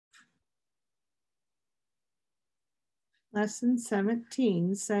Lesson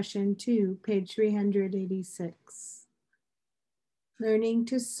 17, Session 2, page 386. Learning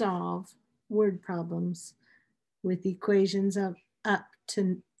to solve word problems with equations of up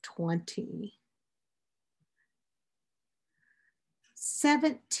to 20.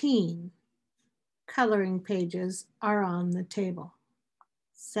 17 coloring pages are on the table.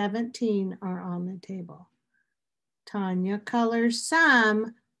 17 are on the table. Tanya colors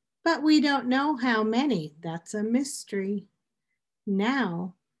some, but we don't know how many. That's a mystery.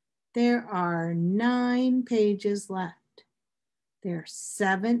 Now, there are 9 pages left. There are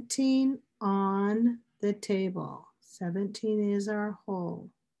 17 on the table. 17 is our whole.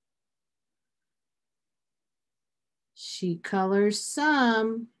 She colors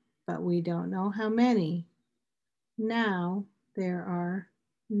some, but we don't know how many. Now, there are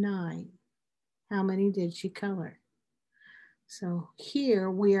 9. How many did she color? So here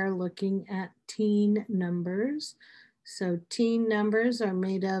we are looking at teen numbers. So teen numbers are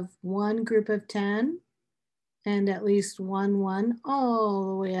made of one group of 10 and at least one one all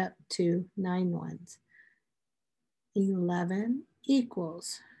the way up to 9 ones. 11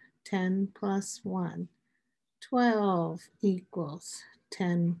 equals 10 plus 1. 12 equals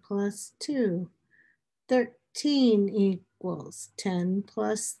 10 plus 2. 13 equals 10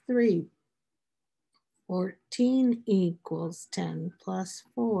 plus 3. 14 equals 10 plus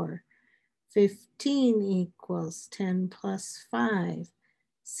 4. 15 equals 10 plus 5.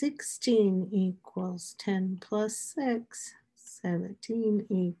 16 equals 10 plus 6. 17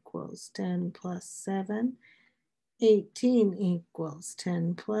 equals 10 plus 7. 18 equals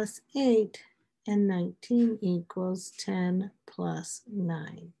 10 plus 8. And 19 equals 10 plus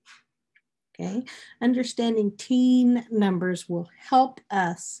 9. Okay, understanding teen numbers will help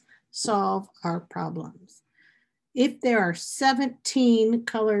us solve our problems. If there are 17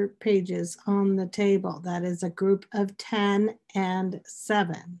 color pages on the table, that is a group of 10 and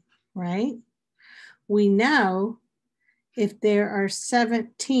 7, right? We know if there are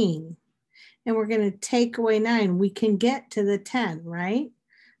 17 and we're going to take away 9, we can get to the 10, right?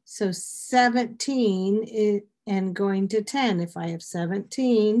 So 17 is, and going to 10, if I have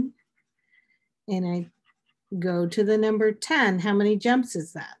 17 and I go to the number 10, how many jumps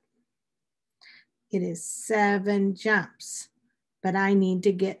is that? It is 7 jumps, but I need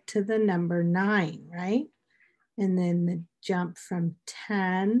to get to the number 9, right? And then the jump from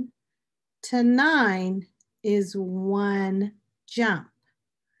 10 to 9 is 1 jump.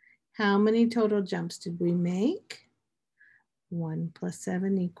 How many total jumps did we make? 1 plus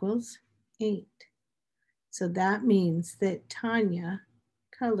 7 equals 8. So that means that Tanya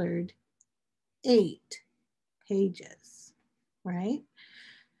colored 8 pages, right?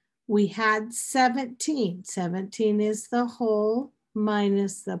 We had 17. 17 is the whole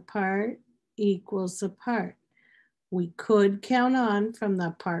minus the part equals the part. We could count on from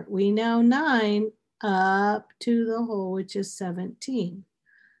the part we know 9 up to the whole, which is 17.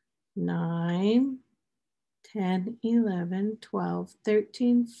 9, 10, 11, 12,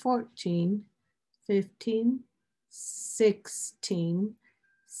 13, 14, 15, 16,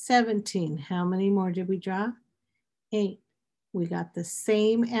 17. How many more did we draw? 8. We got the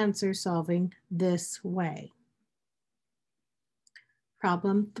same answer solving this way.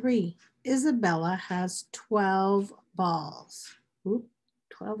 Problem 3. Isabella has 12 balls. Oop,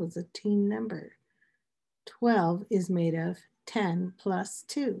 12 is a teen number. 12 is made of 10 plus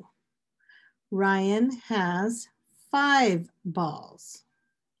 2. Ryan has 5 balls.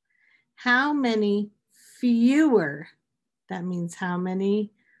 How many fewer, that means how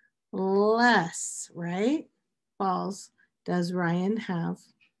many less, right, balls does Ryan have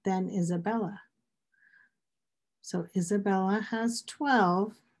than Isabella? So Isabella has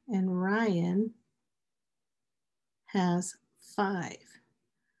 12 and Ryan has 5.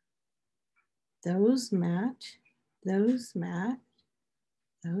 Those match, those match,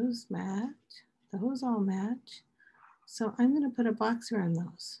 those match, those all match. So I'm going to put a box around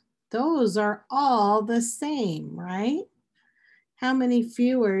those. Those are all the same, right? How many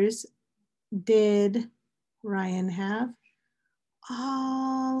fewers did Ryan have?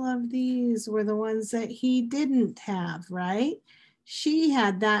 All of these were the ones that he didn't have, right? She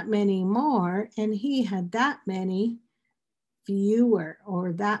had that many more and he had that many fewer,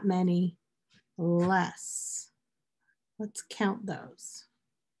 or that many less. Let's count those.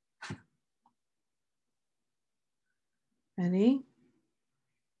 Ready?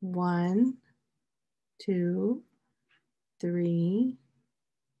 1, 2, 3,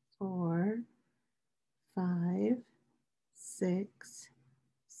 4, 5, 6,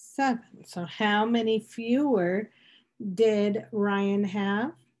 7. So how many fewer did Ryan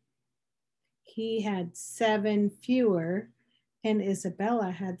have? he had 7 fewer and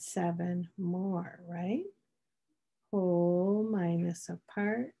Isabella had 7 more, right? Whole minus a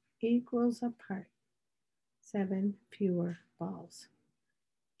part equals a part. 7 fewer balls.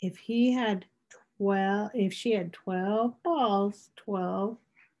 If he had 12, if she had 12 balls, 12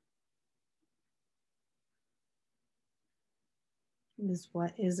 is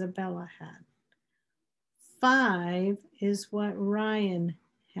what Isabella had. 5 is what Ryan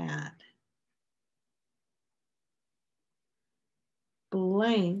had.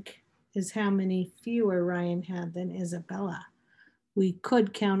 Blank is how many fewer Ryan had than Isabella. We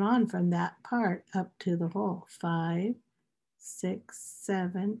could count on from that part up to the whole. 5, 6,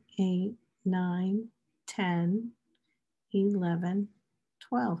 7, 8, 9, 10, 11,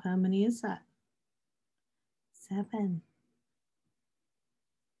 12. How many is that? 7.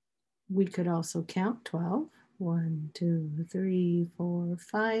 We could also count 12. 1, 2, 3, 4,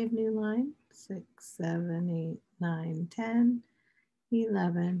 5 new line. 6, 7, 8, 9, 10,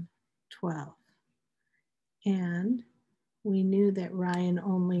 11, 12. And we knew that Ryan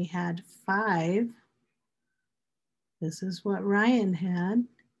only had 5. This is what Ryan had.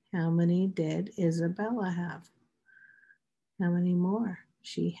 How many did Isabella have? How many more?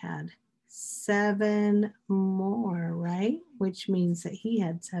 She had 7 more, right? Which means that he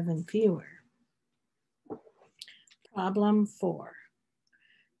had 7 fewer. Problem 4.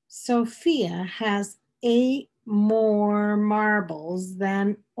 Sophia has 8 more marbles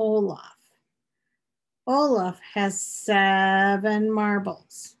than Olaf. Olaf has 7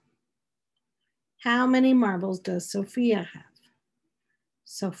 marbles. How many marbles does Sophia have?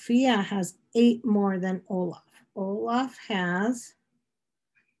 Sophia has 8 more than Olaf. Olaf has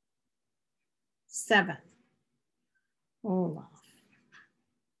 7. Olaf.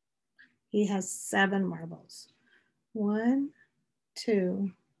 He has 7 marbles. 1,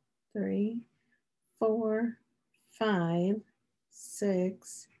 2, 3, 4, 5,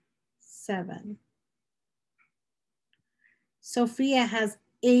 6, 7. Sophia has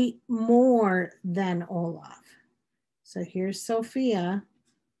 8 more than Olaf. So here's Sophia.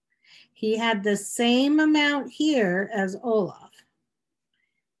 He had the same amount here as Olaf.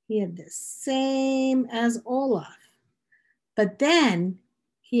 He had the same as Olaf. But then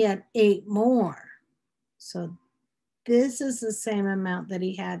he had 8 more. So this is the same amount that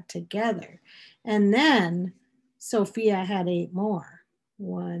he had together. And then Sophia had 8 more.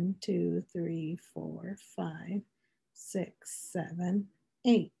 1, 2, 3, 4, 5, 6, 7,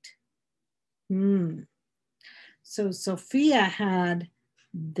 8. So Sophia had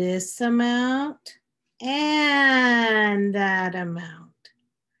this amount and that amount.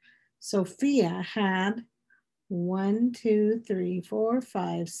 Sophia had 1, 2, 3, 4,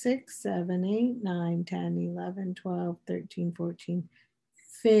 5, 6, 7, 8, 9, 10, 11, 12, 13, 14,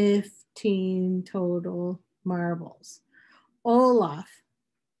 15 total marbles. Olaf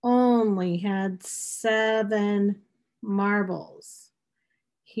only had 7 marbles.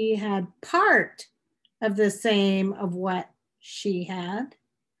 He had part of the same of what she had,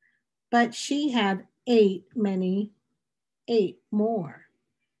 but she had 8 more.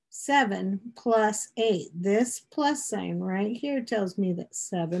 7 plus 8. This plus sign right here tells me that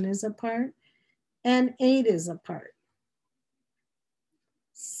 7 is a part and 8 is a part.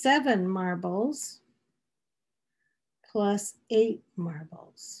 7 marbles plus 8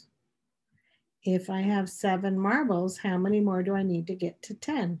 marbles. If I have 7 marbles, how many more do I need to get to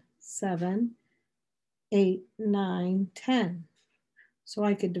 10? 7, 8, 9, 10. So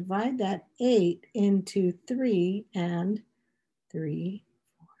I could divide that 8 into 3 and 3,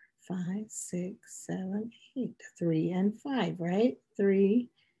 4, 5, 6, 7, 8. 3 and 5, right? 3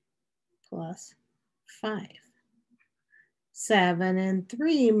 plus 5. 7 and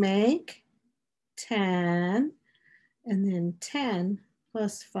 3 make 10. And then 10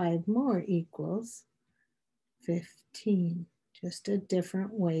 plus 5 more equals 15. Just a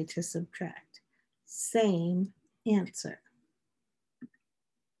different way to subtract. Same answer.